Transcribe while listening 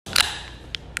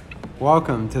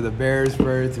Welcome to the Bears,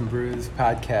 Birds, and Brews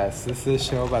podcast. This is a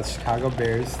show about Chicago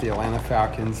Bears, the Atlanta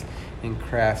Falcons, and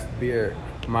craft beer.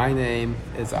 My name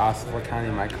is Asif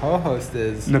Lakhani. My co-host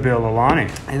is Nabil Lalani.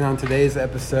 And on today's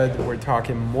episode, we're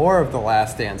talking more of The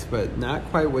Last Dance, but not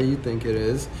quite what you think it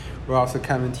is. We're also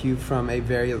coming to you from a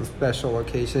very special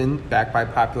location, backed by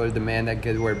popular demand at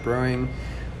Good Word Brewing.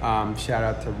 Shout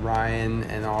out to Ryan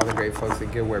and all the great folks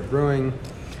at Good Word Brewing.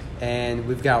 And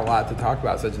we've got a lot to talk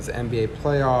about, such as NBA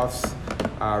playoffs,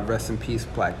 rest in peace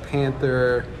Black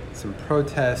Panther, some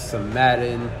protests, some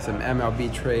Madden, some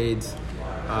MLB trades,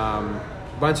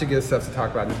 bunch of good stuff to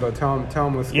talk about. But tell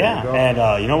them what's going on.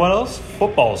 And you know what else?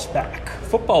 Football's back.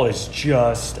 Football is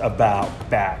just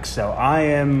about back. So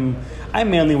I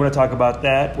mainly want to talk about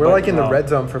that. We're in the red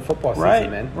zone for football season,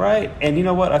 man. Right. And you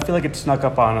know what? I feel like it snuck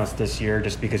up on us this year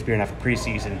just because we didn't have a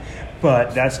preseason.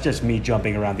 But that's just me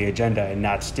jumping around the agenda and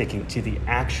not sticking to the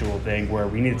actual thing where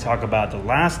we need to talk about the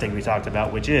last thing we talked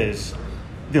about, which is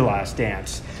The Last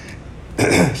Dance.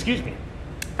 Excuse me.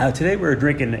 Today we're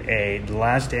drinking The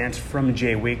Last Dance from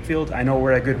Jay Wakefield. I know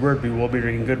we're at Good Word. We will be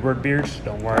drinking Good Word beers.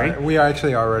 Don't worry. We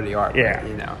actually already are. Yeah.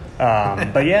 You know.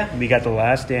 But yeah, we got The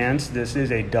Last Dance. This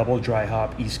is a double dry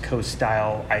hop East Coast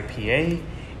style IPA,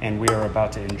 and we are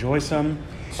about to enjoy some.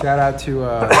 Shout out to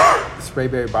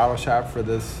Sprayberry Bottle Shop for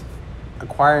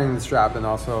acquiring this drop and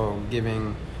also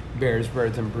giving Bears,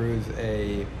 Birds, and Brews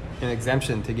an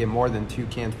exemption to get more than 2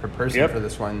 cans per person for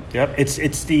this one. Yep,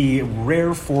 it's the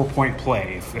rare 4-point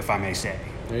play, if I may say.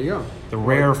 There you go. The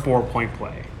rare 4-point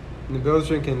play. Nabil's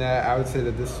drinking that. I would say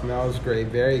that this smells great.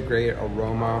 Very great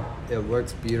aroma. It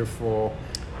looks beautiful.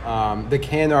 The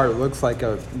can art looks like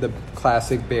the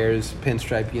classic Bears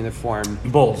pinstripe uniform.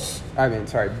 Bulls.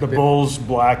 The Bulls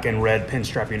black and red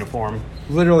pinstripe uniform.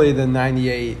 Literally the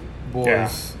 98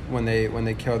 Bulls when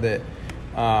they killed it.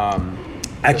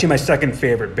 Actually, my second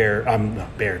favorite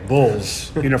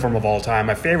Bulls uniform of all time.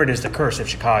 My favorite is the Curse of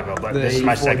Chicago, but this is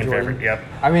my second favorite. Yep.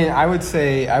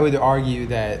 I would argue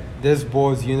that this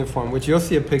Bulls uniform, which you'll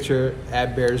see a picture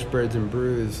at Bears, Birds, and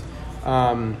Brews,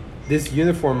 this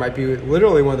uniform might be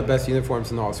literally one of the best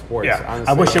uniforms in all sports. Yeah, honestly,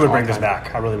 I wish they would bring this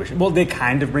back. I really wish. Well, they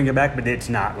kind of bring it back, but it's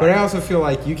not. But I also feel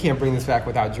like you can't bring this back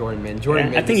without Jordan, man.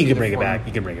 I think you can bring it back.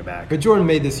 You can bring it back. But Jordan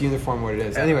made this uniform what it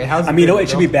is. Yeah. Anyway, how's the beer? It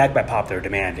should be backed by popular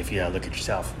demand if you look at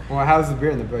yourself. Well, how's the beer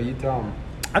in the bill? You tell them.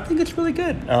 I think it's really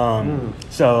good.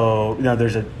 So,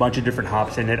 there's a bunch of different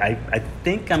hops in it. I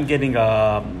think I'm getting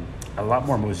a lot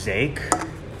more Mosaic,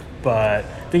 but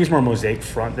I think it's more Mosaic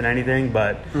front than anything.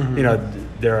 But,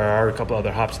 there are a couple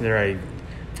other hops in there. I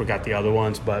forgot the other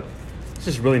ones, but this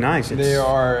is really nice. They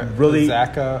are really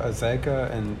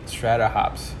Azeka, and Strata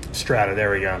hops. Strata, there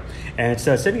we go. And it's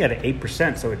sitting at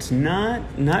 8%, so it's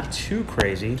not too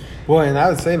crazy. Well, and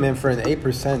I would say, man, for an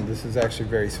 8%, this is actually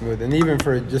very smooth. And even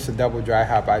for just a double dry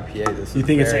hop IPA, this is You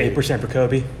think it's 8% for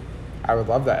Kobe? I would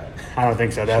love that. I don't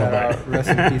think so. Rest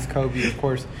in peace, Kobe, of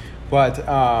course. But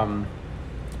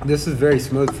this is very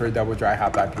smooth for a double dry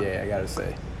hop IPA, I got to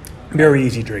say. Very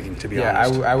easy drinking, to be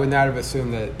honest. Yeah, I would not have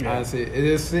assumed that, honestly.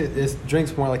 It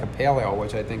drinks more like a pale ale,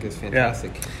 which I think is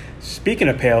fantastic. Yeah. Speaking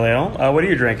of pale ale, what are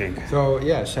you drinking? So,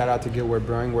 shout out to Good Word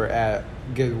Brewing. We're at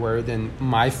Good Word, and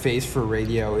my face for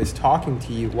radio is talking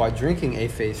to you while drinking a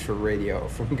face for radio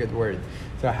from Good Word.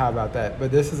 So how about that?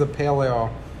 But this is a pale ale,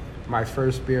 my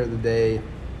first beer of the day.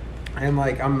 And,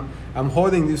 I'm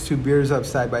holding these two beers up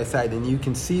side by side, and you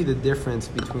can see the difference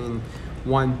between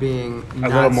one being a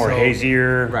little more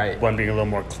hazier, right? One being a little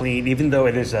more clean, even though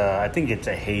it is I think it's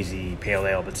a hazy pale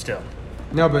ale, but still.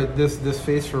 No, but this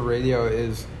face for radio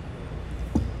is.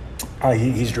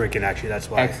 He's drinking actually. That's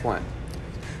why. Excellent.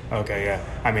 Okay, yeah.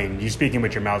 I mean, you speaking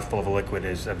with your mouth full of a liquid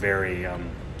is a very.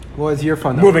 Well, it's your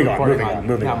fun. Moving on.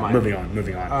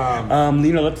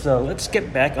 Let's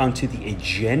get back onto the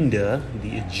agenda.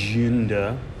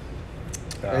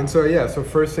 So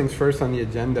first things first on the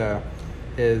agenda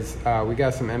is we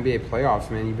got some NBA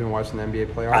playoffs, man. You've been watching the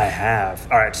NBA playoffs? I have.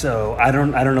 All right, so I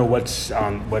don't know what's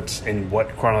in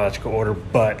what chronological order,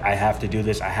 but I have to do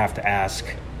this. I have to ask,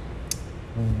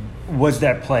 was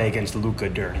that play against Luka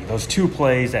dirty? Those 2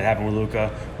 plays that happened with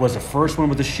Luka, was the first one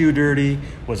with the shoe dirty?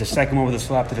 Was the second one with a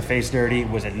slap to the face dirty?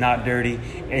 Was it not dirty?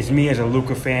 Is me as a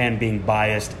Luka fan being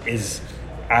biased?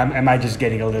 Am I just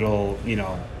getting a little,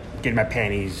 getting my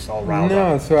panties all riled up?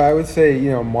 No, so I would say,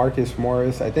 Marcus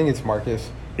Morris. I think it's Marcus.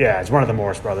 Yeah, it's one of the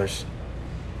Morris brothers.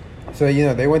 So,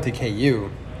 they went to KU.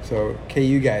 So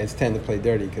KU guys tend to play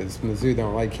dirty because Mizzou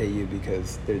don't like KU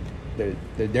because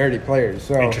they're dirty players.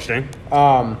 So interesting.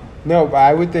 No, but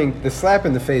I would think the slap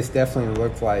in the face definitely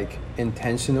looked like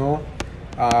intentional.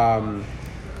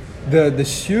 The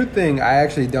shoot thing, I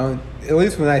actually don't. At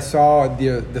least when I saw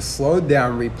the slowed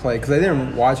down replay, because I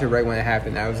didn't watch it right when it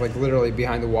happened. I was like literally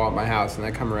behind the wall at my house, and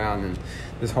I come around and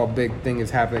this whole big thing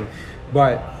is happening.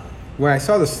 But when I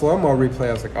saw the slow mo replay,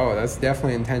 I was like, oh, that's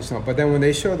definitely intentional. But then when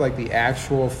they showed like the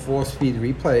actual full speed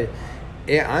replay,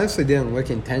 it honestly didn't look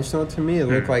intentional to me. It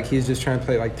looked like he's just trying to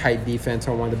play like tight defense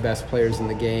on one of the best players in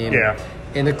the game. Yeah.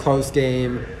 In a close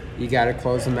game, you got to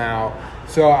close him out.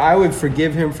 So I would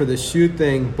forgive him for the shoot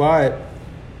thing, but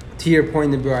to your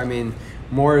point, I mean,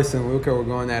 Morris and Luka were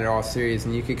going at it all series,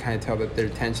 and you could kind of tell that their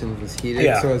tension was heated.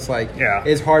 Yeah. So it's like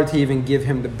it's hard to even give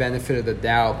him the benefit of the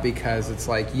doubt because it's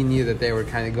like you knew that they were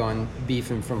kind of going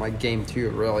beefing from like game 2,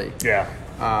 really. Yeah.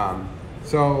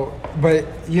 So, but,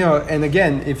 you know, and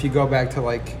again, if you go back to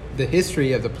like the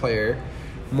history of the player,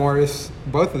 Morris,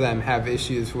 both of them have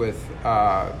issues with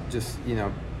just, you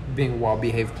know, being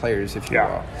well-behaved players, if you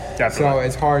will. Definitely. So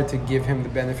it's hard to give him the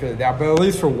benefit of the doubt. But at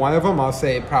least for one of them, I'll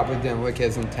say it probably didn't look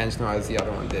as intentional as the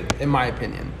other one did, in my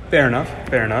opinion. Fair enough.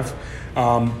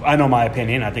 I know my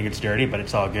opinion. I think it's dirty, but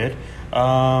it's all good.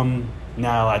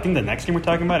 Now, I think the next game we're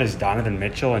talking about is Donovan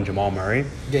Mitchell and Jamal Murray.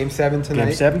 Game 7 tonight.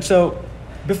 Game 7. So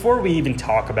before we even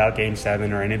talk about Game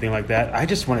 7 or anything like that, I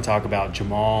just want to talk about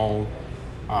Jamal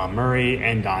Murray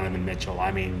and Donovan Mitchell.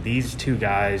 I mean, these two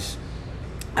guys,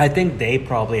 I think they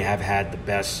probably have had the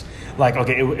best. Like,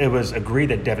 okay, it was agreed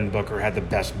that Devin Booker had the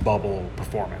best bubble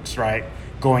performance, right?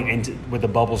 Going into with the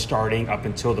bubble starting up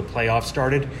until the playoffs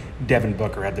started, Devin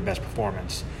Booker had the best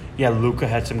performance. Yeah, Luka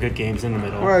had some good games in the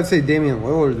middle. Well, I'd say Damian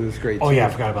Lillard was great, too. Oh, yeah, I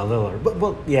forgot about Lillard. But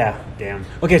well, yeah, damn.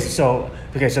 Okay, so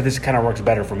this kind of works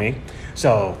better for me.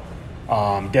 So,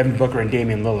 Devin Booker and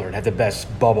Damian Lillard had the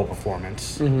best bubble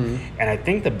performance. Mm-hmm. And I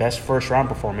think the best first-round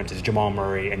performance is Jamal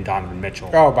Murray and Donovan Mitchell.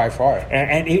 Oh, by far.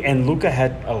 And Luka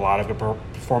had a lot of good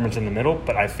performance in the middle,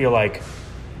 but I feel like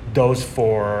those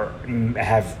four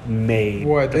have made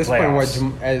well, at the this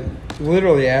playoffs. point,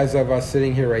 literally as of us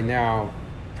sitting here right now,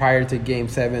 prior to Game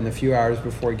 7, a few hours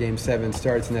before Game 7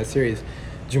 starts in that series,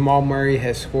 Jamal Murray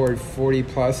has scored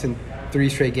 40-plus in 3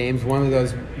 straight games, one of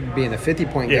those being a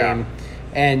 50-point game.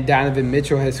 And Donovan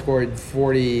Mitchell has scored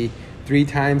 43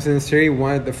 times in the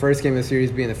series, the first game of the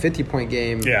series being a 50-point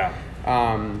game. Yeah.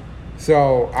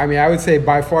 So, I mean, I would say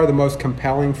by far the most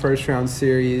compelling first-round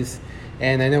series.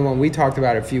 And I know when we talked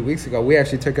about it a few weeks ago, we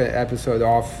actually took an episode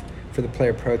off for the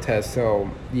player protest. So,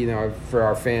 you know, for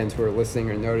our fans who are listening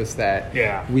or noticed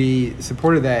that, we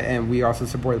supported that, and we also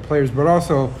supported the players. But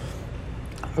also,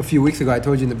 a few weeks ago, I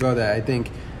told you in the bill that I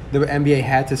think the NBA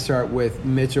had to start with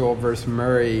Mitchell versus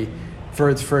Murray for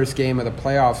its first game of the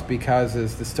playoffs because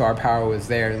the star power was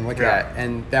there. And look at that.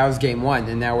 And that was Game 1,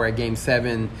 and now we're at Game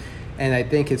 7. And I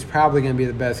think it's probably going to be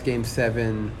the best Game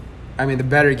 7. I mean, the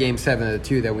better Game 7 of the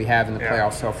 2 that we have in the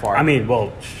playoffs so far. I mean,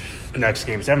 well, next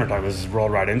Game 7 we're talking about, let's just roll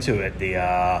right into it. The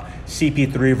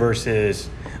CP3 versus,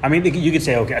 I mean, you could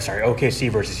say,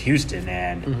 OKC versus Houston.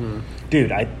 And,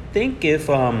 dude, I think if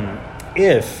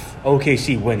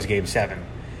OKC wins Game 7,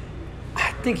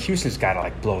 I think Houston's got to,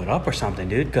 like, blow it up or something,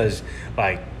 dude. Because,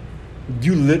 like,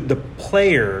 the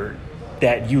player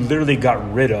that you literally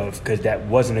got rid of because that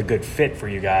wasn't a good fit for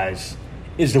you guys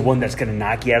is the one that's going to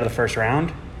knock you out of the first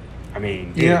round. I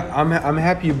mean, dude. Yeah, I'm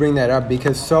happy you bring that up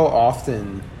because so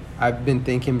often I've been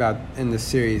thinking about in the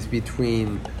series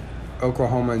between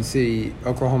Oklahoma City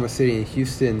and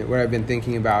Houston, what I've been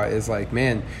thinking about is like,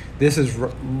 man, this is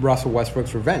Russell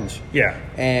Westbrook's revenge. Yeah.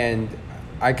 And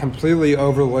I completely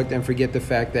overlooked and forget the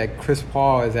fact that Chris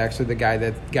Paul is actually the guy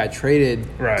that got traded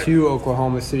to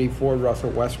Oklahoma City for Russell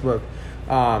Westbrook.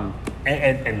 And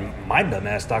my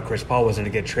dumbass thought Chris Paul was going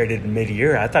to get traded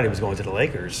mid-year. I thought he was going to the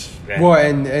Lakers. Well,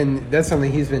 and that's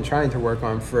something he's been trying to work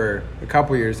on for a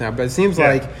couple years now. But it seems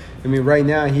like, I mean, right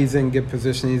now he's in good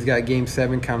position. He's got Game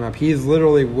 7 coming up. He's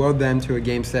literally willed them to a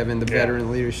Game 7, the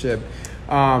veteran leadership.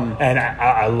 And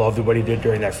I loved what he did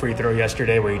during that free throw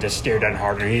yesterday where he just stared down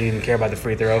Harden. He didn't even care about the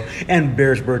free throw. And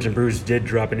Bears, Birds, and Brews did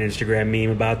drop an Instagram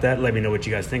meme about that. Let me know what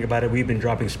you guys think about it. We've been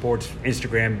dropping sports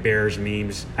Instagram Bears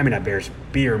memes. I mean, not Bears,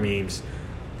 beer memes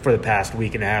for the past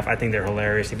week and a half. I think they're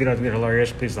hilarious. If you don't think they're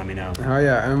hilarious, please let me know. Oh,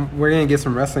 yeah. And we're going to get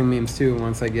some wrestling memes, too,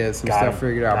 once I get some stuff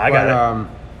figured out. I got it.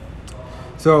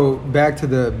 So back to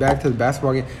the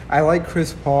basketball game. I like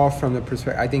Chris Paul from the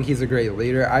perspective. I think he's a great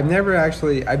leader. I've never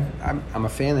actually. I'm a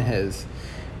fan of his,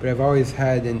 but I've always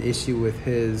had an issue with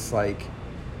his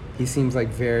he seems like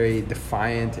very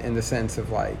defiant in the sense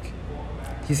of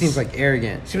he seems like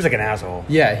arrogant. Seems like an asshole.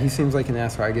 Yeah, he seems like an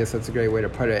asshole. I guess that's a great way to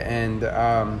put it.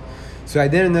 And so I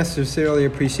didn't necessarily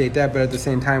appreciate that, but at the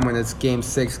same time, when it's Game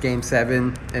 6, Game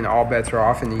 7, and all bets are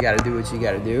off, and you got to do what you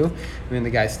got to do, I mean, the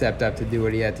guy stepped up to do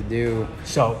what he had to do.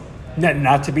 So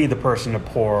not to be the person to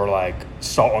pour like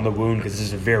salt on the wound because this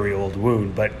is a very old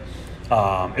wound, but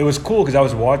it was cool because I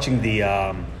was watching the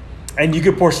and you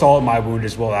could pour salt on my wound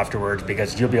as well afterwards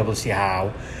because you'll be able to see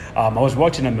how. I was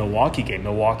watching a Milwaukee game,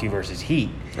 Milwaukee versus Heat.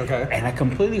 Okay. And I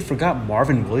completely forgot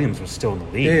Marvin Williams was still in the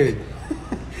league. Dude,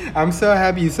 I'm so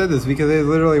happy you said this because I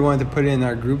literally wanted to put it in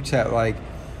our group chat. Like,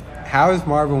 how is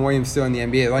Marvin Williams still in the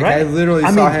NBA? Like, Right. I literally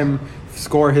saw him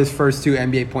score his first 2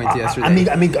 NBA points yesterday.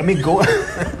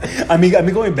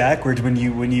 Going backwards when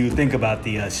you think about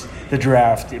the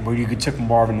draft where you took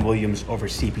Marvin Williams over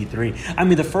CP3. I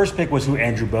mean, the first pick was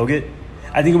Andrew Bogut.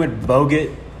 I think it went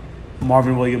Bogut,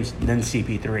 Marvin Williams, then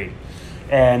CP3,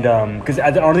 and because I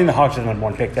don't think the Hawks had the number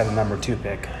 1 pick, they had the number 2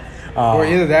 pick. Or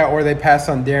either that, or they passed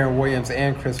on Darren Williams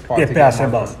and Chris Paul. They passed on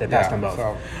both. They passed on both.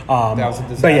 So that was a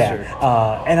disaster. But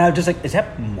yeah, and I was just like, "Is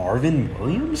that Marvin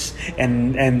Williams?"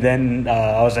 And then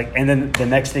I was like, and then the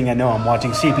next thing I know, I'm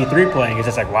watching CP3 playing. It's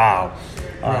just like, wow.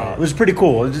 Right. It was pretty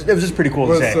cool. It was just pretty cool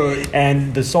to say. So,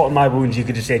 and the salt in my wounds, you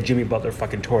could just say Jimmy Butler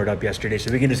fucking tore it up yesterday.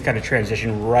 So we can just kind of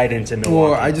transition right into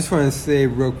Milwaukee. Well, I just want to say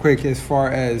real quick, as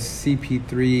far as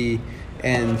CP3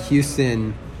 and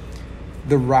Houston,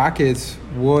 the Rockets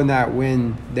will not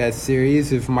win that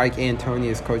series if Mike D'Antoni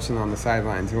is coaching on the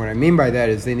sidelines. And what I mean by that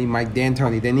is they need Mike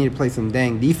D'Antoni. They need to play some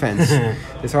dang defense.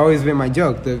 It's always been my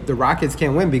joke. The Rockets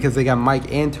can't win because they got Mike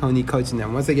D'Antoni coaching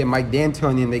them. Once they get Mike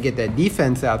D'Antoni and they get that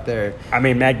defense out there. I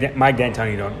mean, Mike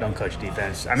D'Antoni don't coach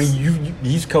defense. I mean,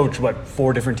 he's coached,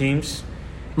 4 different teams?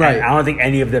 Right. And I don't think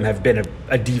any of them have been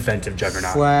a defensive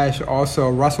juggernaut.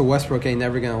 Also, Russell Westbrook ain't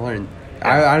never going to learn.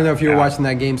 I don't know if you were watching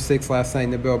that Game 6 last night in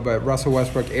the Bill, but Russell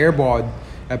Westbrook airballed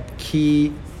a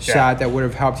key shot that would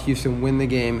have helped Houston win the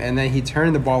game, and then he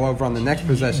turned the ball over on the next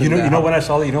possession. You know what I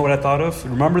saw? You know what I thought of?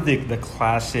 Remember the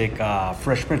classic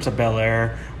Fresh Prince of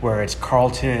Bel-Air where it's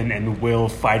Carlton and Will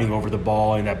fighting over the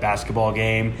ball in that basketball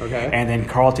game? Okay. And then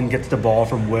Carlton gets the ball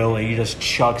from Will and he just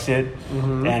chucks it,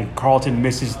 and Carlton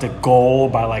misses the goal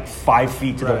by 5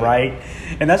 feet to the right.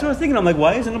 And that's what I was thinking. I'm like,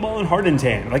 why isn't the ball in Harden's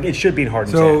hand? Like, it should be in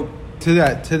Harden's hand. To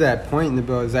that point in the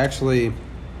Bill is actually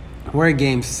we're at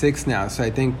Game 6 now, so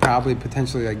I think probably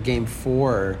potentially Game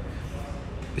 4,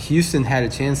 Houston had a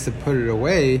chance to put it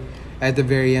away at the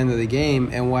very end of the game,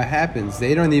 and what happens?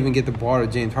 They don't even get the ball to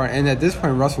James Harden, and at this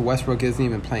point, Russell Westbrook isn't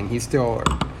even playing. He's still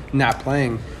not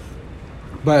playing,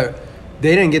 but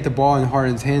they didn't get the ball in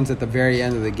Harden's hands at the very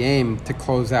end of the game to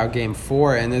close out Game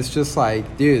 4, and it's just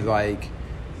dude, I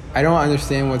don't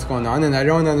understand what's going on, and I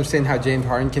don't understand how James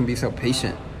Harden can be so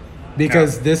patient.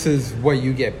 Because this is what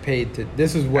you get paid to.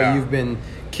 This is what you've been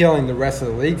killing the rest of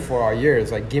the league for all year.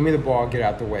 It's give me the ball, get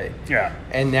out the way. Yeah.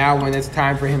 And now when it's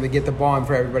time for him to get the ball and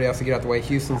for everybody else to get out the way,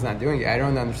 Houston's not doing it. I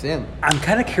don't understand. I'm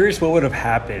kind of curious what would have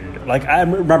happened. I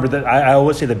remember that I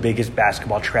always say the biggest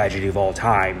basketball tragedy of all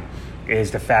time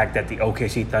is the fact that the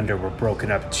OKC Thunder were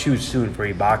broken up too soon for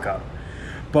Ibaka.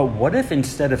 But what if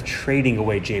instead of trading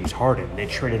away James Harden, they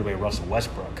traded away Russell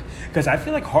Westbrook? Because I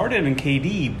feel like Harden and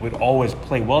KD would always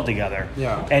play well together.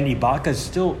 Yeah. And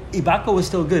Ibaka was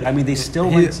still good. I mean, they still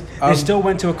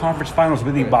went to a conference finals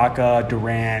with Ibaka,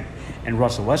 Durant, and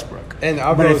Russell Westbrook. And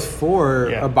of those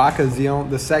 4, Ibaka's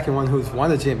the second one who's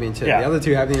won the championship. Yeah. The other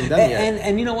 2 haven't even done it yet.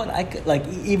 And you know what?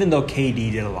 Even though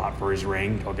KD did a lot for his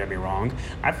ring, don't get me wrong,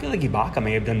 I feel like Ibaka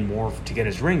may have done more to get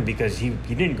his ring because he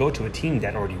didn't go to a team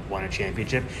that already won a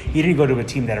championship. He didn't go to a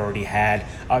team that already had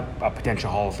a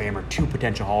potential Hall of Famer, 2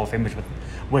 potential Hall of Famers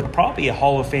with probably a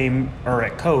Hall of Fame or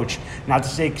a coach. Not to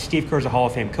say Steve Kerr's a Hall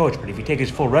of Fame coach, but if you take his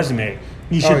full resume,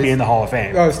 he should be in the Hall of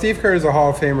Fame. Oh, Steve Kerr is a Hall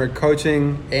of Famer,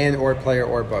 coaching and or player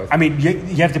or both. I mean,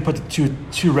 you have to put the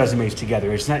two resumes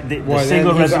together. It's not the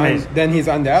single resumes. Then he's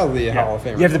undoubtedly a Hall of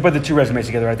Famer. You have to put the 2 resumes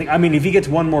together. I think. I mean, if he gets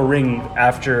one more ring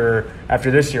after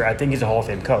this year, I think he's a Hall of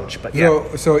Fame coach. But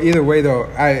so either way, though,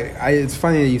 it's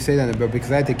funny that you say that, but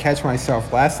because I had to catch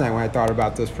myself last night when I thought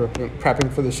about this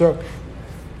prepping for the show.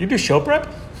 You do show prep?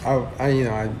 Oh,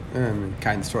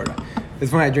 kind of, sort of.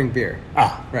 It's when I drink beer.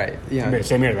 Ah, right.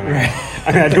 Same here. Then. Right.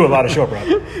 I do a lot of show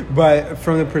prep. But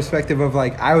from the perspective of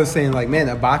I was saying man,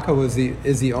 Ibaka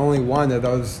is the only one of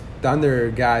those Thunder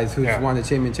guys who's won the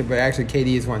championship. But actually,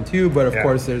 KD has won 2. But of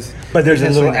course, there's a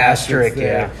little asterisk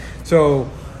there. Yeah. So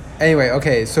anyway,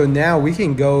 okay. So now we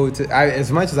can go to.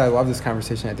 As much as I love this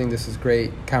conversation, I think this is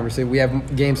great conversation. We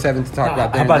have Game 7 to talk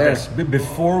about. How about this?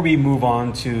 Before we move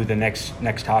on to the next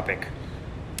topic.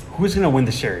 Who's going to win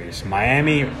the series,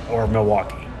 Miami or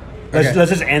Milwaukee? Let's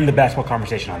just end the basketball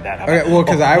conversation on that. Okay, well,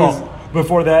 because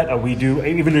before that, we do,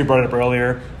 even though you brought it up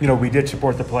earlier, we did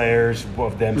support the players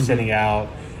of them sitting out.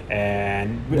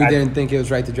 And we didn't think it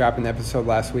was right to drop an episode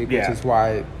last week, which is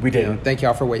why we didn't. Thank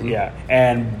y'all for waiting. Yeah,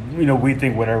 and we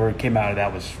think whatever came out of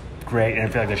that was great, and I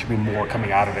feel like there should be more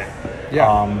coming out of it.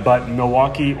 Yeah. But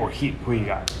Milwaukee or Heat, who you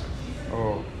got?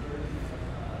 Oh,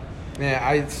 man,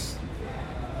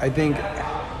 I think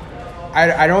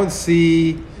I don't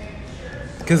see,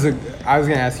 because I was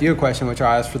going to ask you a question, which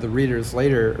I'll ask for the readers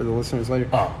later or the listeners later.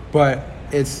 Oh. But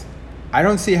I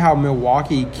don't see how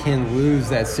Milwaukee can lose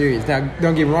that series. Now,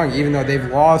 don't get me wrong, even though they've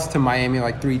lost to Miami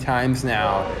like 3 times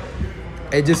now,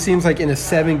 it just seems like in a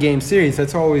 7-game series,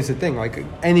 that's always the thing. Like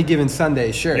any given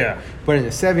Sunday, sure. Yeah. But in a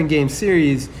 7-game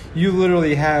series, you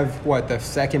literally have, the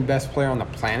second best player on the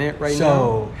planet right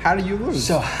now? How do you lose?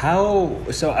 So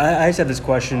I said this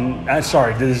question.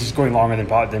 Sorry, this is going longer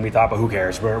than we thought, but who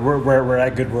cares? We're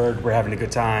at good word. We're having a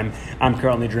good time. I'm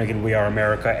currently drinking We Are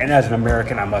America, and as an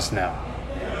American, I must know.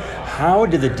 How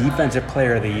did the Defensive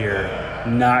Player of the Year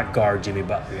not guard Jimmy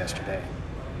Butler yesterday?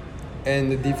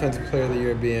 And the Defensive Player of the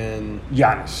Year being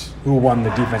Giannis, who won the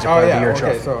Defensive Player of the Year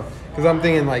trophy. So because I'm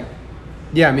thinking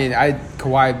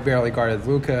Kawhi barely guarded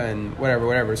Luka and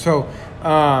whatever. So,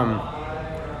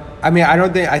 I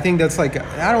think that's I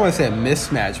don't want to say a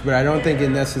mismatch, but I don't think it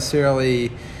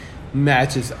necessarily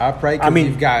matches up, right?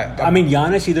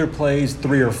 Giannis either plays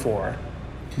 3 or 4.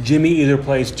 Jimmy either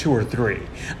plays 2 or 3.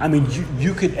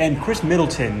 You could, and Chris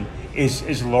Middleton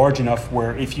is large enough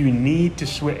where if you need to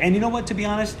switch, and you know what, to be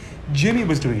honest, Jimmy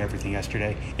was doing everything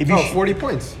yesterday. 40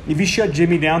 points. If you shut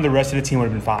Jimmy down, the rest of the team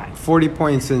would have been fine. 40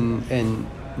 points and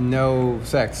no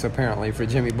sex, apparently, for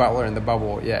Jimmy Butler in the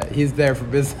bubble. Yeah, he's there for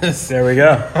business. There we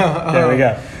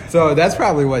go. So that's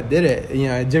probably what did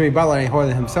it. Jimmy Butler ain't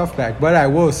holding himself back. But I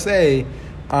will say,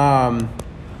 to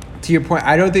your point,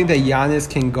 I don't think that Giannis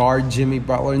can guard Jimmy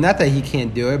Butler. Not that he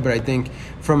can't do it, but I think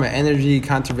from an energy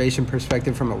conservation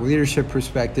perspective, from a leadership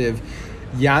perspective,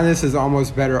 Giannis is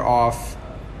almost better off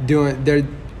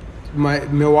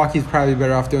Milwaukee's probably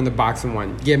better off doing the boxing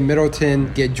one. Get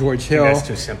Middleton, get George Hill. That's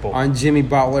too simple. On Jimmy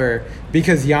Butler,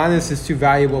 because Giannis is too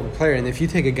valuable of a player. And if you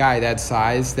take a guy that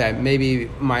size, that maybe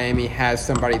Miami has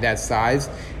somebody that size,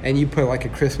 and you put a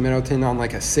Chris Middleton on a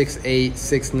 6'8",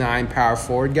 6'9" power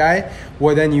forward guy,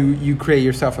 well, then you create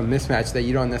yourself a mismatch that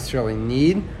you don't necessarily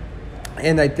need.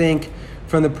 And I think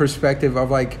from the perspective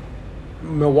of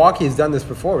Milwaukee has done this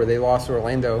before where they lost to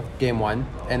Orlando game 1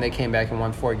 and they came back and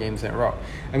won 4 games in a row.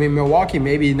 Milwaukee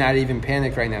maybe not even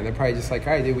panicked right now. They're probably just all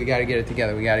right, dude, we got to get it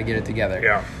together.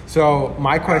 Yeah. So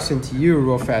my question to you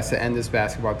real fast to end this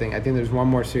basketball thing, I think there's one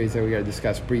more series that we got to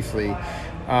discuss briefly.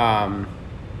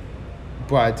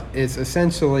 But it's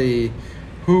essentially,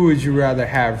 who would you rather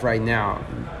have right now?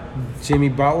 Jimmy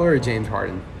Butler or James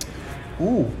Harden?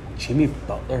 Ooh, Jimmy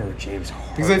Butler or James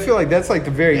Harden? Because I feel like that's the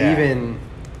very even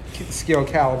skill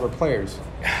caliber players.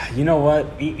 You know what?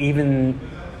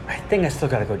 I think I still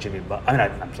got to go Jimmy Butler.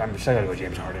 I'm still got to go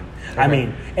James Harden.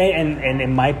 Okay. And it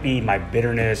might be my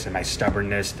bitterness and my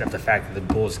stubbornness of the fact that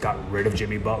the Bulls got rid of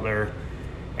Jimmy Butler.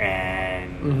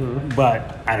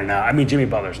 But I don't know. Jimmy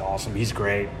Butler's awesome. He's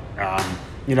great.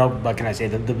 What can I say?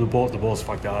 The Bulls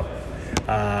fucked up.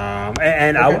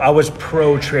 I was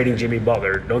pro trading Jimmy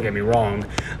Butler. Don't get me wrong.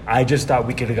 I just thought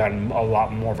we could have gotten a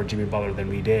lot more for Jimmy Butler than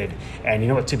we did. And you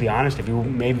know what? To be honest, if you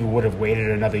maybe would have waited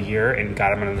another year and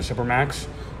got him in the Supermax,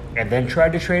 and then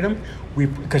tried to trade him,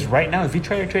 because right now, if you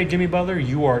try to trade Jimmy Butler,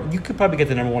 you could probably get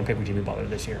the number 1 pick with Jimmy Butler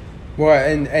this year. Well,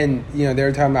 and they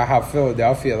were talking about how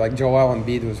Philadelphia, Joel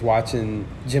Embiid was watching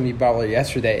Jimmy Butler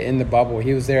yesterday in the bubble.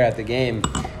 He was there at the game,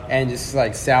 and just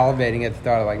salivating at the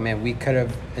thought of man, we could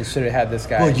have and should have had this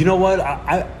guy. Well, you know what?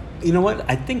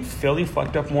 I think Philly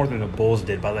fucked up more than the Bulls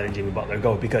did by letting Jimmy Butler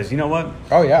go, because you know what?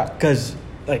 Oh yeah. Because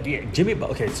Jimmy.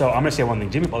 Okay, so I'm gonna say one thing.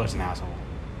 Jimmy Butler's an asshole.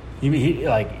 He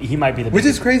might be the which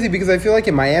is crazy because I feel like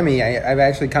in Miami I've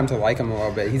actually come to like him a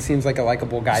little bit. He seems like a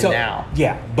likable guy now.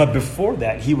 Yeah, but before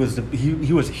that he was a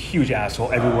huge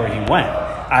asshole everywhere he went.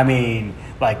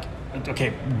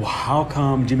 Okay, how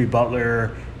come Jimmy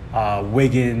Butler,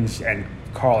 Wiggins, and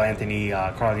Karl Anthony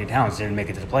Towns didn't make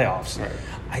it to the playoffs? Right.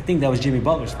 I think that was Jimmy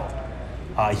Butler's fault.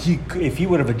 If he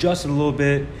would have adjusted a little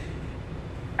bit.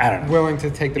 I don't know. Willing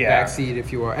to take the back seat,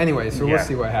 if you will. Anyway, so we'll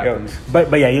see what happens.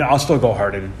 But I'll still go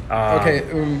Harden. Okay,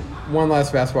 one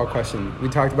last basketball question. We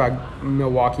talked about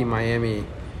Milwaukee, Miami,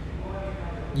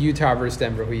 Utah versus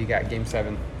Denver. Who you got? Game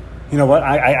 7. You know what?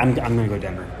 I'm going to go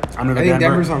Denver. I think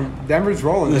Denver's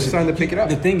rolling. They're starting to pick it up.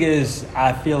 The thing is,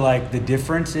 I feel like the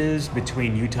differences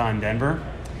between Utah and Denver,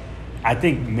 I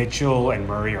think Mitchell and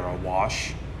Murray are a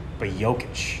wash, but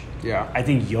Jokic. Yeah. I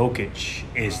think Jokic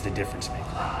is the difference maker.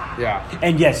 Yeah.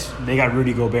 And yes, they got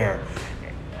Rudy Gobert,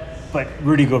 but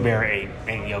Rudy Gobert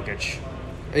ain't Jokic.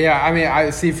 Yeah,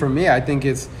 I see. For me, I think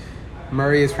it's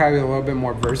Murray is probably a little bit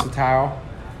more versatile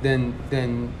than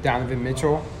Donovan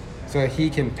Mitchell. so he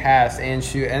can pass and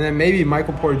shoot. And then maybe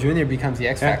Michael Porter Jr. becomes the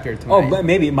X factor tonight. Oh, but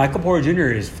maybe Michael Porter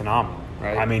Jr. is phenomenal.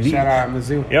 Right. I mean, shout out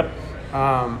Mizzou. Yep.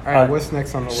 All right, what's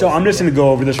next on the list? So I'm just going to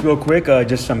go over this real quick.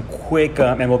 Just some quick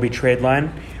MLB trade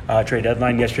line. Trade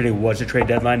deadline yesterday was a trade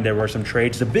deadline. There were some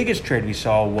trades. The biggest trade we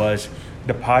saw was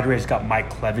the Padres got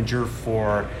Mike Clevinger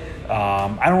for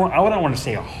I don't want to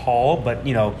say a haul, but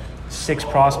 6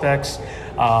 prospects.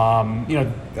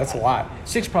 That's a lot.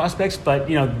 6 prospects, but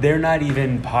they're not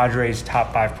even Padres'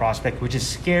 top 5 prospect, which is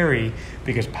scary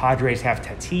because Padres have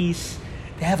Tatis.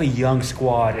 They have a young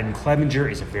squad, and Clevinger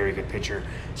is a very good pitcher.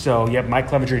 So, Mike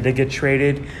Clevinger did get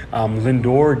traded.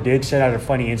 Lindor did send out a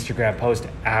funny Instagram post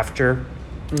after.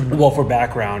 Mm-hmm. Well, for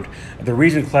background, the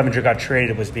reason Clevinger got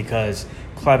traded was because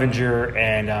Clevinger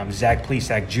and Zach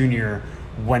Plesac Jr.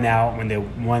 went out when the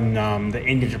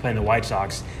Indians were playing the White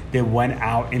Sox. They went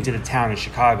out into the town in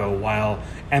Chicago while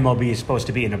MLB is supposed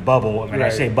to be in a bubble. And when I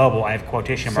say bubble, I have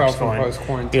quotation marks going. Self-imposed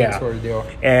quarantine sort of deal.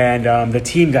 And the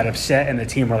team got upset, and the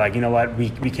team were like, you know what, we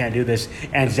can't do this.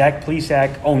 And Zach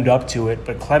Plesac owned up to it,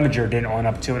 but Clevinger didn't own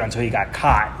up to it until he got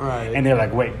caught. Right. And they're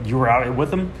like, wait, you were out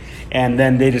with him? And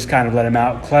then they just kind of let him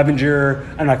out.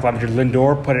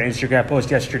 Lindor put an Instagram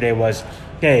post yesterday was,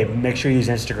 hey, make sure you use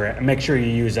Instagram. Make sure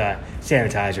you use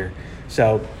sanitizer.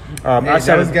 So,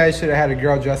 those guys should have had a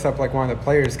girl dress up like one of the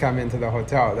players come into the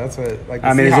hotel. That's what, like the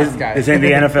Seahawks guys. It's in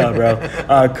the NFL, bro.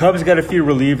 Cubs got a few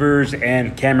relievers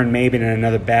and Cameron Maybin and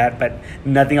another bat, but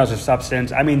nothing else of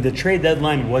substance. I mean, the trade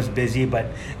deadline was busy, but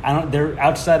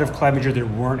outside of Clevinger, there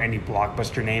weren't any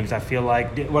blockbuster names, I feel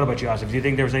like. What about you, Asif? Do you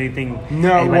think there was anything?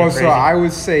 No, so I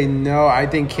would say no. I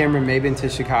think Cameron Maybin to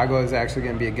Chicago is actually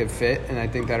going to be a good fit, and I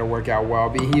think that'll work out well.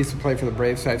 But he used to play for the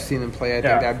Braves, so I've seen him play. I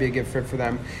think that'd be a good fit for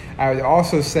them. I would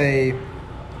also say,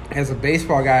 as a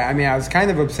baseball guy, I mean, I was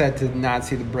kind of upset to not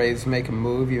see the Braves make a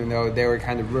move, even though they were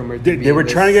kind of rumored to be. They were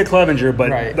trying to get Clevinger,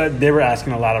 but they were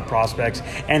asking a lot of prospects.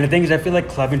 And the thing is, I feel like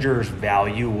Clevinger's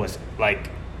value was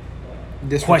like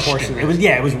disproportionate.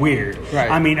 It was weird. Right.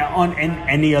 I mean, in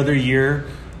any other year,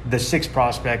 the 6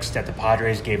 prospects that the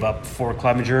Padres gave up for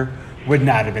Clevinger would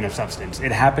not have been of substance.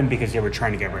 It happened because they were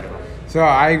trying to get rid of him. So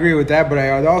I agree with that, but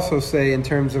I would also say in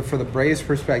terms of for the Braves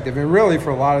perspective, and really for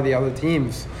a lot of the other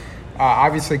teams,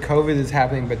 obviously COVID is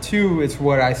happening, but 2, it's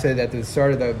what I said at the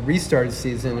start of the restarted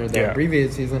season or the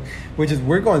abbreviated season, which is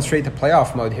we're going straight to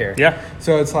playoff mode here. Yeah.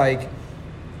 So it's like,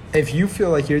 if you feel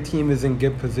like your team is in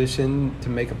good position to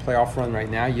make a playoff run right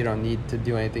now, you don't need to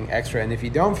do anything extra. And if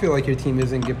you don't feel like your team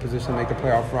is in good position to make a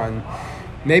playoff run,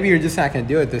 maybe you're just not going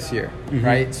to do it this year,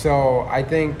 right? So I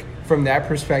think from that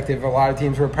perspective, a lot of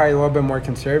teams were probably a little bit more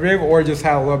conservative or just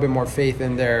had a little bit more faith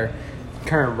in their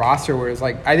current roster. Whereas,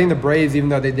 like, I think the Braves, even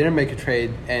though they didn't make a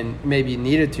trade and maybe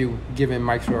needed to, given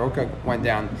Mike Soroka went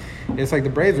down, it's like the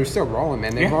Braves are still rolling,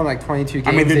 man. They've won like 22 games.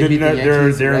 I mean, they beat the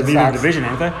Yankees, they're Red leading the Sox. division,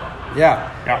 aren't they?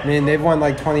 Yeah. Yeah. I mean, they've won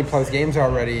like 20-plus games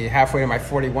already, halfway to my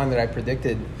 41 that I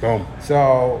predicted. Boom.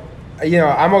 So,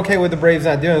 I'm okay with the Braves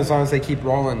not doing it as long as they keep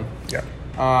rolling. Yeah.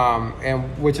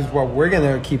 And which is what we're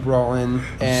going to keep rolling.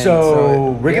 And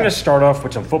so we're going to start off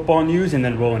with some football news and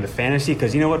then roll into fantasy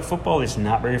because you know what? Football is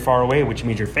not very far away, which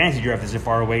means your fantasy draft isn't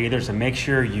far away either. So make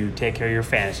sure you take care of your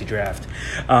fantasy draft.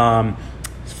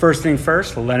 First thing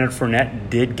first, Leonard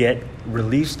Fournette did get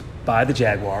released by the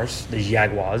Jaguars.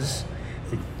 Jaguars.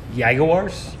 He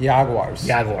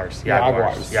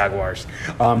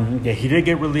did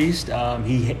get released.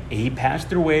 He passed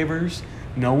through waivers.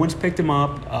 No one's picked him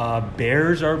up.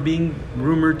 Bears are being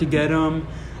rumored to get him.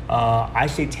 I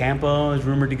say Tampa is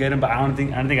rumored to get him, but I don't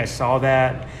think I saw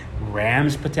that.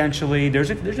 Rams potentially. There's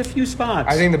a few spots.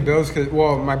 I think the Bills could.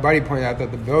 Well, my buddy pointed out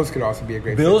that the Bills could also be a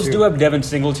great. Bills fit too. do have Devin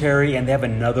Singletary, and they have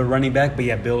another running back. But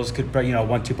yeah, Bills could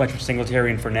 1-2 punch with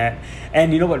Singletary and Fournette.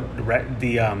 And you know what?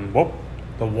 The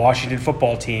Washington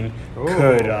football team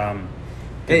could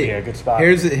be a good spot.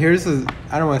 Here's a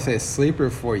I don't want to say a sleeper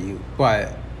for you,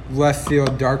 but left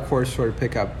field dark horse sort of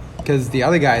pickup. Because the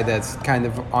other guy that's kind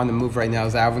of on the move right now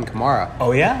is Alvin Kamara.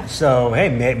 Oh, yeah? So, hey,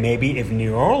 maybe if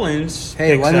New Orleans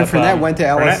Leonard Fournette went to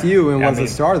LSU and was a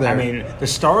star there. I mean, the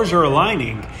stars are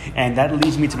aligning. And that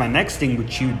leads me to my next thing,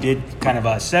 which you did kind of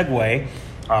a segue,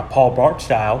 Paul Bart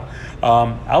style.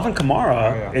 Alvin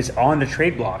Kamara is on the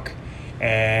trade block.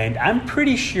 And I'm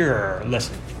pretty sure,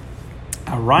 listen,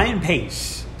 Ryan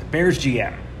Pace, the Bears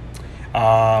GM,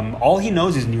 all he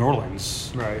knows is New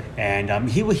Orleans, right? And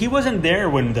he wasn't there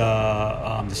when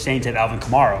the Saints had Alvin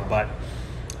Kamara, but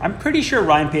I'm pretty sure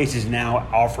Ryan Pace is now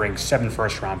offering 7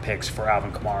 first-round picks for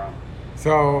Alvin Kamara.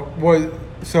 So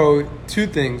 2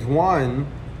 things. One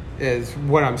is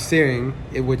what I'm seeing,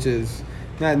 which is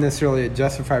not necessarily a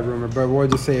justified rumor, but we'll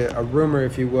just say a rumor,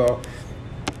 if you will,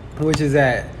 which is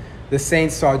that the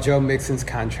Saints saw Joe Mixon's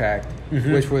contract,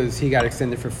 which was he got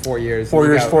extended for 4 years. 4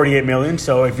 years, $48 million.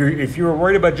 So if you were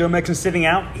worried about Joe Mixon sitting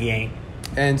out, he ain't.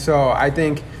 And so I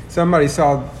think somebody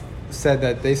said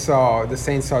that they saw the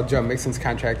Saints saw Joe Mixon's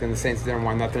contract and the Saints didn't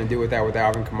want nothing to do with that with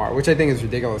Alvin Kamara, which I think is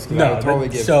ridiculous.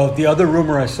 So the other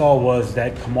rumor I saw was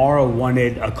that Kamara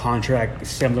wanted a contract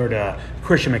similar to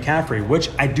Christian McCaffrey, which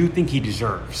I do think he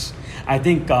deserves. I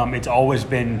think it's always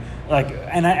been like,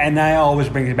 and I always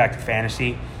bring it back to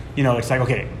fantasy. You know, it's like,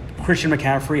 okay, Christian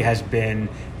McCaffrey has been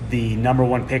the number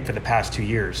one pick for the past 2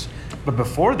 years. But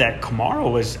before that, Kamara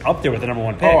was up there with the number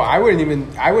one pick. Oh, I wouldn't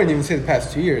even say the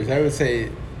past 2 years. I would say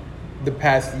the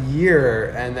past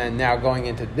year, and then now going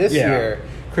into this year,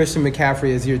 Christian McCaffrey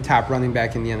is your top running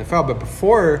back in the NFL. But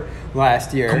before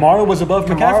last year, Kamara was above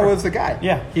McCaffrey. Kamara was the guy.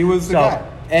 Yeah, he was the guy.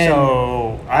 And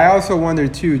so I also wonder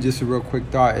too, just a real quick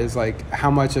thought, is like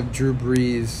how much of Drew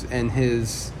Brees and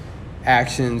his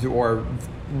actions or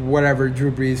whatever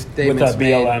Drew Brees statements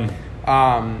BLM.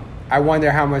 I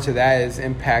wonder how much of that is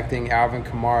impacting Alvin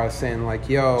Kamara saying like,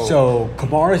 "Yo." So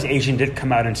Kamara's agent did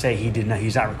come out and say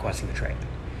he's not requesting the trade.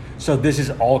 So this is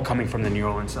all coming from the New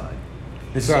Orleans side.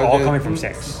 This is all coming from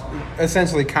Saints.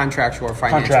 Essentially contractual or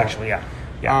financial. Contractually,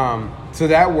 yeah. So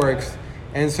that works.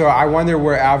 And so I wonder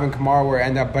where Alvin Kamara will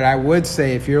end up. But I would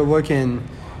say if you're looking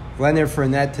Leonard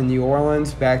Fournette to New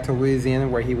Orleans, back to Louisiana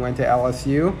where he went to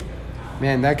LSU,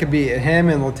 man, that could be him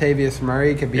and Latavius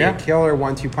Murray could be a killer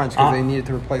 1-2 punch because they needed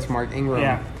to replace Mark Ingram.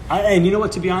 Yeah. And you know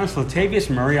what, to be honest, Latavius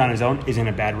Murray on his own isn't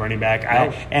a bad running back.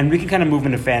 And we can kind of move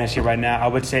into fantasy right now. I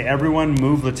would say everyone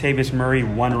move Latavius Murray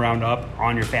 1 round up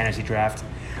on your fantasy draft.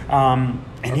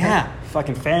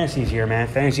 Fucking fantasy's here, man.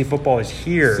 Fantasy football is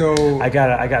here. So I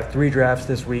got 3 drafts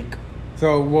this week.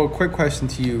 So, well, quick question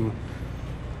to you.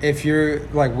 If you're,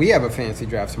 like, we have a fantasy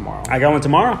draft tomorrow. I got one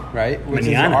tomorrow. Right? Which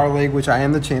is our league, which I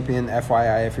am the champion,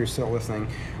 FYI, if you're still listening.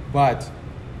 But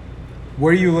what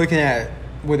are you looking at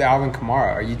with Alvin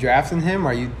Kamara? Are you drafting him?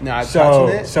 Are you not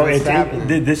touching it? So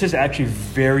this is actually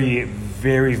very,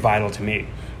 very vital to me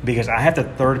because I have the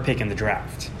 3rd pick in the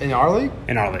draft. In our league?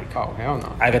 In our league. Oh, hell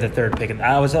no. I got the 3rd pick.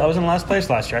 I was in last place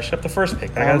last year. I should have the 1st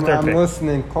pick. I got the 3rd pick. I'm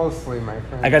listening closely, my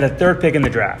friend. I got the 3rd pick in the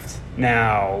draft.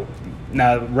 Now,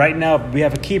 right now, we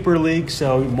have a keeper league,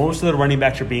 so most of the running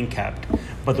backs are being kept.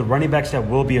 But the running backs that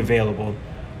will be available,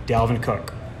 Dalvin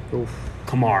Cook,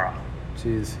 Kamara.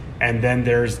 Jeez. And then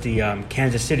there's the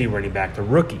Kansas City running back, the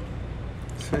rookie.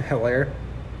 Hilaire?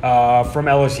 From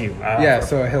LSU.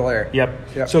 So Hilaire.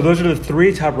 Yep. So those are the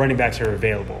 3 top running backs that are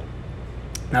available.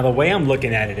 Now, the way I'm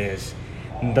looking at it is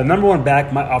the number 1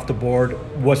 back off the board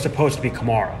was supposed to be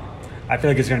Kamara. I feel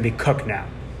like it's going to be Cook now.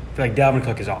 I feel like Dalvin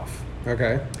Cook is off.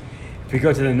 Okay. If we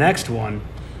go to the next one,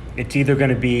 it's either going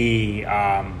to be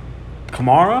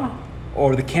Kamara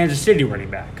or the Kansas City running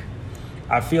back.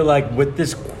 I feel like with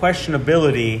this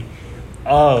questionability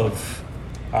of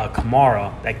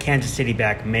Kamara, that Kansas City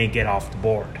back may get off the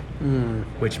board,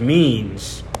 which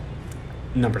means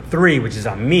number 3, which is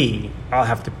on me, I'll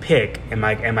have to pick. Am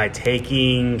I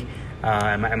taking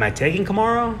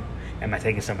Kamara? Am I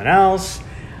taking someone else?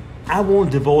 I won't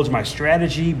divulge my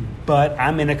strategy, but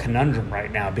I'm in a conundrum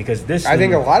right now because this. I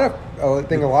think a lot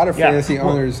of fantasy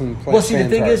owners and players. Well, see, the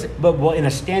thing is, in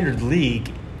a standard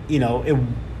league, you know,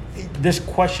 this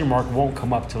question mark won't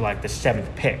come up to like the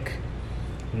 7th pick.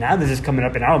 Now this is coming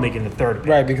up, and I'll make it in the 3rd pick.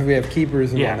 Right, because we have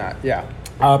keepers and whatnot. Yeah.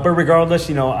 But regardless,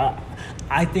 you know,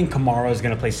 I think Kamara is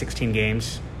going to play 16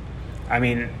 games. I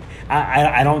mean,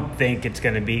 I don't think it's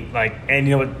going to be like, and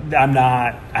you know what,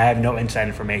 I have no inside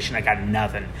information. I got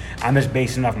nothing. I'm just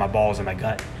basing off my balls and my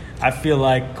gut. I feel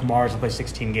like Kamara's going to play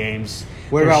 16 games.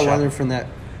 What about Leonard Fournette?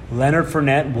 Leonard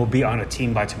Fournette will be on a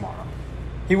team by tomorrow.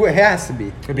 He has to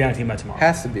be. He'll be on a team by tomorrow.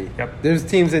 Has to be. Yep. There's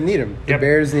teams that need him. The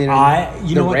Bears need him.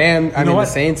 The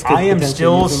Saints could I am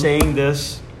still use him. saying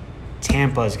this.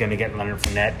 Tampa is going to get Leonard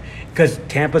Fournette because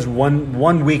Tampa's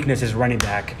one weakness is running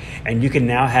back, and you can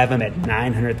now have him at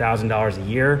 $900,000 a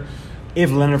year.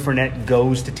 If Leonard Fournette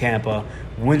goes to Tampa,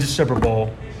 wins a Super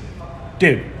Bowl,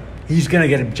 dude, he's going to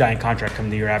get a giant contract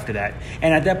coming the year after that.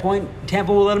 And at that point,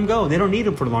 Tampa will let him go. They don't need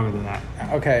him for longer than that.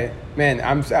 Okay, man,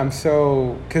 I'm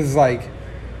so because like.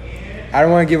 I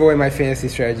don't want to give away my fantasy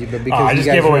strategy, but because I just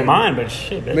gave away mine, but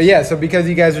shit. Bitch. But yeah, so because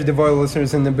you guys are devoted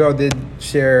listeners and the Bill did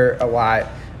share a lot,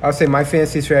 I'll say my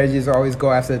fantasy strategy is always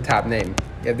go after the top name.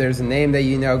 If there's a name that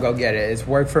you know, go get it. It's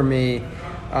worked for me.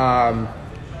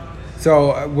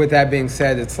 So with that being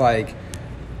said, it's like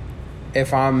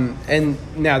if I'm – and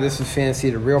now this is fantasy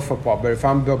to real football, but if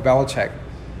I'm Bill Belichick,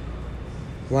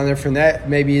 Leonard Fournette,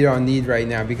 maybe you don't need right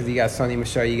now because you got Sonny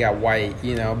Michel, you got White,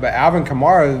 you know. But Alvin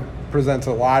Kamara presents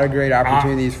a lot of great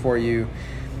opportunities for you.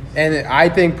 And I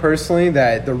think personally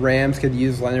that the Rams could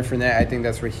use Leonard Fournette. I think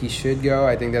that's where he should go.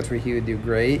 I think that's where he would do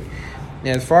great.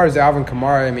 And as far as Alvin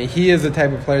Kamara, I mean, he is the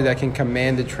type of player that can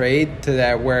command the trade to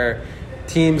that where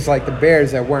teams like the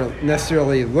Bears that weren't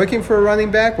necessarily looking for a running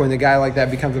back, when a guy like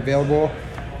that becomes available,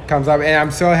 comes up. And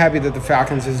I'm so happy that the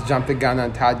Falcons just jumped the gun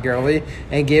on Todd Gurley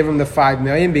and gave him the $5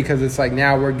 million, because it's like,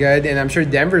 now we're good. And I'm sure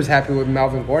Denver's happy with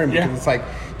Melvin Gordon, because it's like,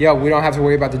 yo, we don't have to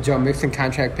worry about the Joe Mixon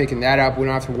contract picking that up. We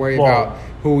don't have to worry about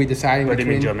who we deciding between. What do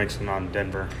you mean Joe Mixon on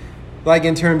Denver? Like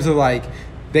in terms of like,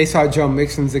 they saw Joe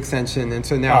Mixon's extension, and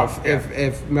so now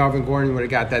if Melvin Gordon would have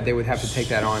got that, they would have to take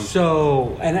that on.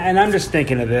 So, and I'm just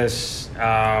thinking of this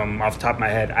off the top of my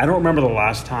head. I don't remember the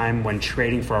last time when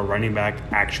trading for a running back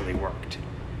actually worked.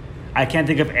 I can't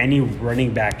think of any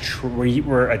running back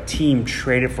where a team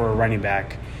traded for a running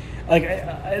back, like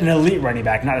an elite running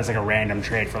back, not as like a random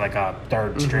trade for like a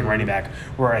third string running back,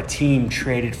 where a team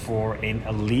traded for an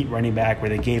elite running back where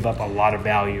they gave up a lot of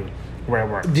value where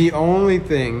it worked. The only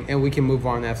thing, and we can move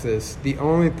on after this, the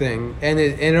only thing, and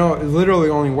it literally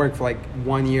only worked for like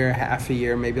 1 year, half a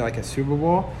year, maybe like a Super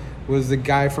Bowl, was the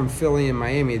guy from Philly and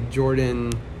Miami,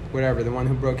 Jordan, whatever, the one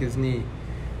who broke his knee.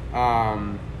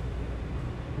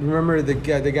 Remember the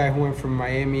guy who went from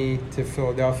Miami to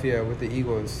Philadelphia with the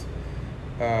Eagles?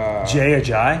 Jay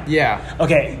Ajayi? Yeah.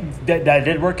 Okay, that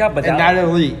did work out, but and not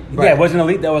elite. But yeah, it wasn't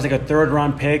elite. That was like a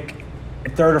third-round pick.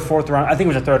 Third or fourth round, I think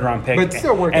it was a third round pick. But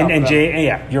still worked out. And Jay,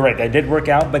 yeah, you're right. That did work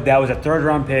out, but that was a third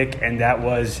round pick, and that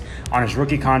was on his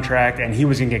rookie contract, and he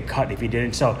was gonna get cut if he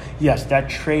didn't. So yes, that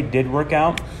trade did work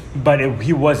out, but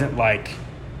he wasn't like,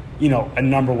 a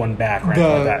number one back or anything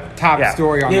like that. Top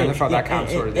story on NFL.com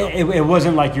sort of deal. It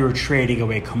wasn't like you were trading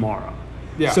away Kamara.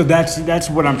 Yeah. So that's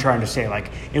what I'm trying to say.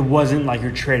 Like, it wasn't like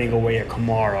you're trading away a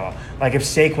Kamara. Like, if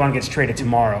Saquon gets traded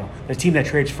tomorrow, the team that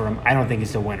trades for him, I don't think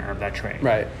is the winner of that trade.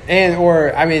 Right.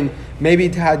 Maybe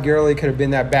Todd Gurley could have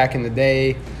been that back in the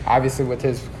day. Obviously, with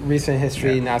his recent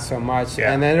history, not so much.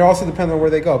 Yeah. And then it also depends on where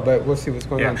they go, but we'll see what's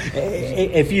going on.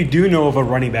 If you do know of a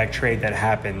running back trade that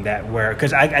happened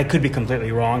because I could be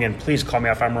completely wrong, and please call me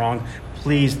if I'm wrong.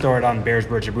 Please throw it on Bears,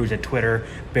 Birds, and Brews at Twitter,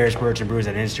 Bears, Birds, and Brews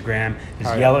at Instagram.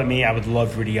 Just yell at me. I would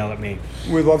love for you to yell at me.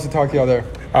 We'd love to talk to you all there.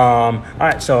 All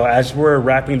right, so as we're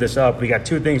wrapping this up, we got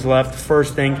two things left.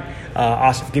 First thing,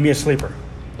 Asif, give me a sleeper,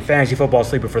 fantasy football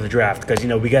sleeper for the draft, because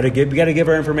we got to give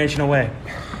our information away.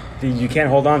 You can't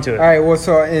hold on to it. All right. Well,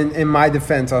 so in my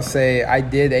defense, I'll say I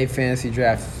did a fantasy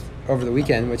draft over the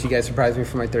weekend, which you guys surprised me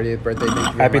for my 30th birthday. Thank you very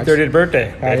much. Happy 30th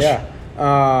birthday!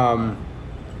 Yeah.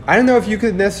 I don't know if you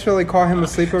could necessarily call him a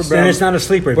sleeper, but then it's not a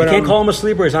sleeper. If you can't call him a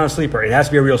sleeper, it's not a sleeper. It has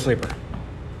to be a real sleeper.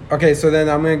 Okay, so then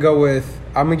I'm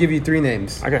gonna give you three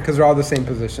names. Okay. Because they're all the same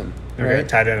position. Okay. Right?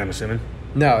 Tight end, I'm assuming.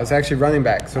 No, it's actually running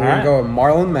back. So we're gonna go with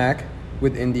Marlon Mack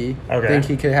with Indy. Okay. I think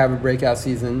he could have a breakout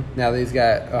season now that he's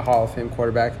got a Hall of Fame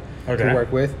quarterback to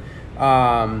work with.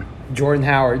 Jordan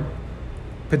Howard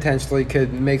potentially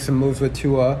could make some moves with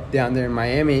Tua down there in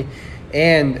Miami.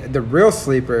 And the real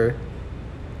sleeper,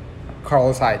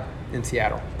 Carlos Hyde in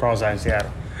Seattle. All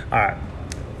right.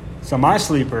 So my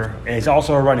sleeper is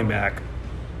also a running back.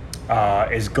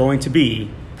 Is going to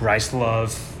be Bryce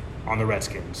Love on the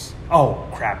Redskins. Oh,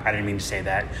 crap. I didn't mean to say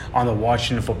that. On the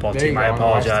Washington football team. I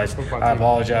apologize.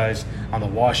 On the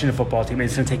Washington football team.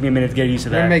 It's going to take me a minute to get used to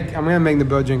that. I'm going to make the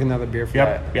Bill drink another beer for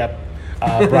that. Yep.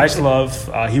 Bryce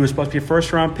Love, he was supposed to be a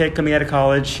first-round pick coming out of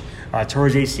college, tore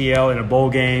his ACL in a bowl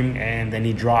game, and then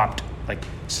he dropped,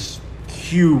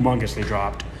 humongously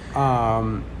dropped.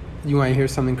 You want to hear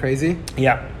something crazy?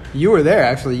 Yeah. You were there,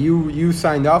 actually. You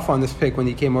signed off on this pick when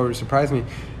he came over to surprise me.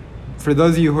 For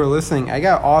those of you who are listening, I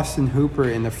got Austin Hooper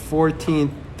in the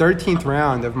 13th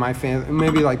round of my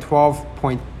maybe like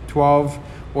 12.12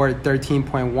 or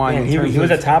 13.1. He was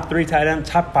a top 5 tight end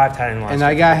last and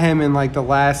I got him in like the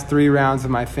last 3 rounds of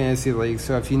my fantasy league.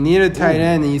 So if you need a tight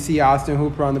end and you see Austin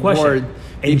Hooper on the board,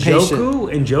 be patient.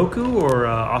 Njoku or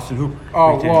Austin Hooper?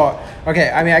 Oh, well,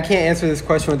 okay. I mean, I can't answer this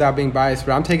question without being biased,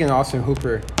 but I'm taking Austin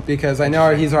Hooper because I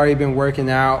know he's already been working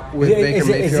out with Baker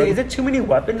Mayfield. Is it too many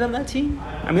weapons on that team?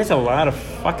 I mean, it's a lot of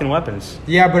fucking weapons.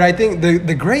 Yeah, but I think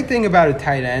the great thing about a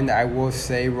tight end, I will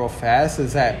say real fast,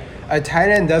 is that a tight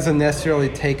end doesn't necessarily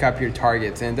take up your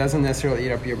targets and it doesn't necessarily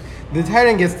eat up your. The tight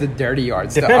end gets the dirty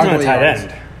yards. Depends on the tight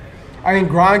end. I mean,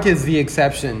 Gronk is the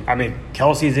exception. I mean,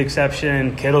 Kelsey's the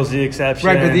exception. Kittle's the exception.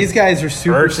 Right, but these guys are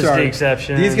superstars. Ertz is the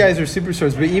exception. These guys are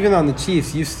superstars. But even on the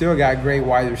Chiefs, you still got great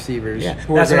wide receivers. Yeah,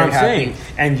 that's what I'm saying.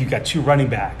 And you got 2 running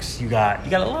backs. You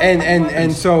got a lot.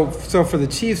 And so for the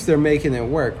Chiefs, they're making it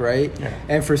work, right? Yeah.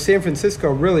 And for San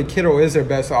Francisco, really, Kittle is their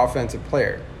best offensive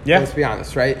player. Yeah. Let's be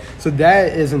honest, right? So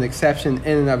that is an exception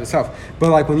in and of itself. But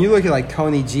like when you look at like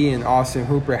Tony G and Austin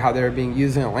Hooper, how they're being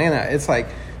used in Atlanta, it's like,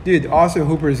 dude, Austin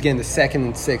Hooper is getting the 2nd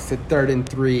and 6, the 3rd and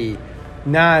 3,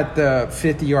 not the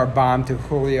 50-yard bomb to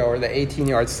Julio or the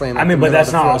 18-yard slant. I mean, but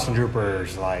that's not Austin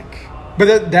Hooper's like.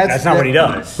 But that's not what he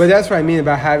does. But that's what I mean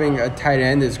about having a tight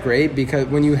end is great, because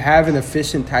when you have an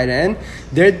efficient tight end,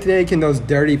 they're taking those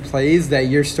dirty plays that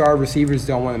your star receivers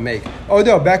don't want to make.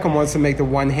 Odell Beckham wants to make the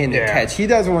one-handed catch. He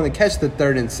doesn't want to catch the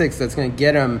 3rd and 6 that's going to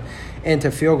get him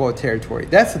into field goal territory.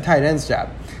 That's the tight end's job.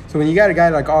 So when you got a guy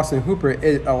like Austin Hooper,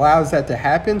 it allows that to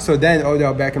happen, so then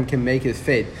Odell Beckham can make his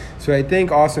fade. So I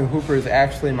think Austin Hooper is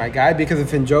actually my guy, because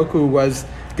if Njoku was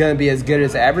going to be as good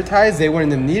as advertised, they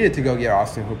wouldn't have needed to go get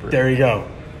Austin Hooper. There you go.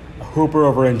 Hooper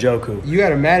over Njoku. You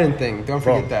got a Madden thing. Don't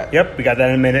forget that. Yep, we got that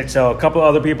in a minute. So a couple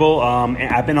other people.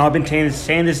 I've been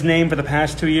saying his name for the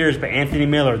past 2 years, but Anthony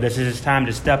Miller, this is his time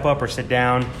to step up or sit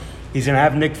down. He's going to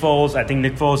have Nick Foles. I think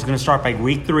Nick Foles is going to start by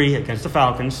week 3 against the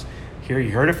Falcons. Here,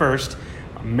 you heard it first.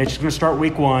 Mitch is going to start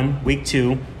week 1, week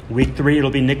 2. Week 3, it'll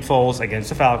be Nick Foles against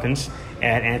the Falcons.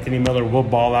 And Anthony Miller will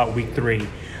ball out week 3.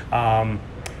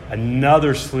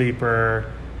 Another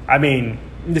sleeper. I mean,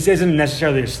 this isn't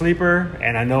necessarily a sleeper,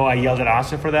 and I know I yelled at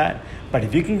Austin for that. But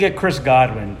if you can get Chris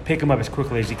Godwin, pick him up as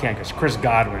quickly as you can, because Chris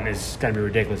Godwin is going to be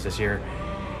ridiculous this year.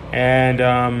 And,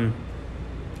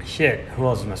 who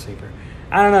else is my sleeper?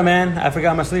 I don't know, man. I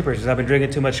forgot my sleepers because I've been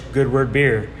drinking too much Good Word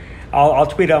beer. I'll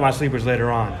tweet out my sleepers later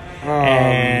on.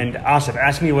 And Asif,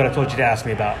 ask me what I told you to ask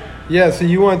me about. Yeah, so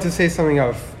you wanted to say something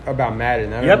about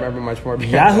Madden. I don't remember much more.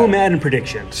 Yahoo Madden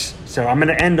predictions. So I'm going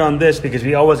to end on this because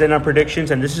we always end on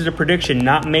predictions, and this is a prediction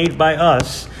not made by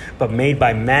us, but made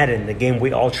by Madden, the game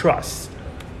we all trust.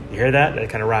 You hear that? That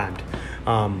kind of rhymed.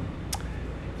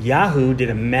 Yahoo did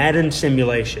a Madden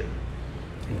simulation.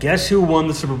 And guess who won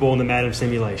the Super Bowl in the Madden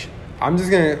simulation? I'm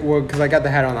just going to, because I got the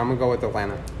hat on, I'm going to go with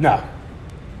Atlanta. No.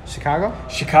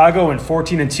 Chicago and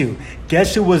 14-2.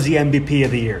 Guess who was the MVP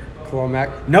of the year? Khalil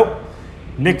Mack? Nope.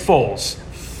 Nick Foles.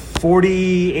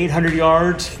 4,800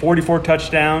 yards, 44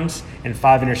 touchdowns, and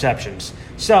 5 interceptions.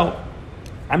 So,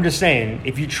 I'm just saying,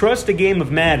 if you trust the game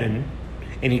of Madden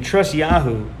and you trust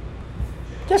Yahoo,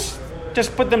 just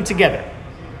put them together.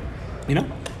 You know?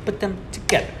 Put them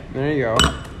together. There you go.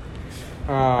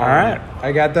 All right.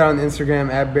 I got that on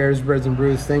Instagram at Bears, Birds, and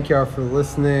Brews. Thank y'all for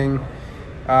listening.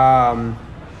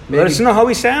 Let us know how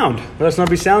we sound. Let us know if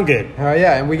we sound good.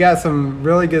 Yeah, and we got some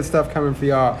really good stuff coming for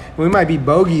y'all. We might be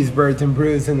Bogies, Birds, and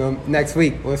Brews in the next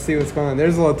week. Let's see what's going on.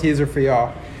 There's a little teaser for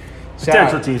y'all.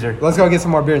 Potential teaser. Let's go get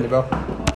some more beer in the bill.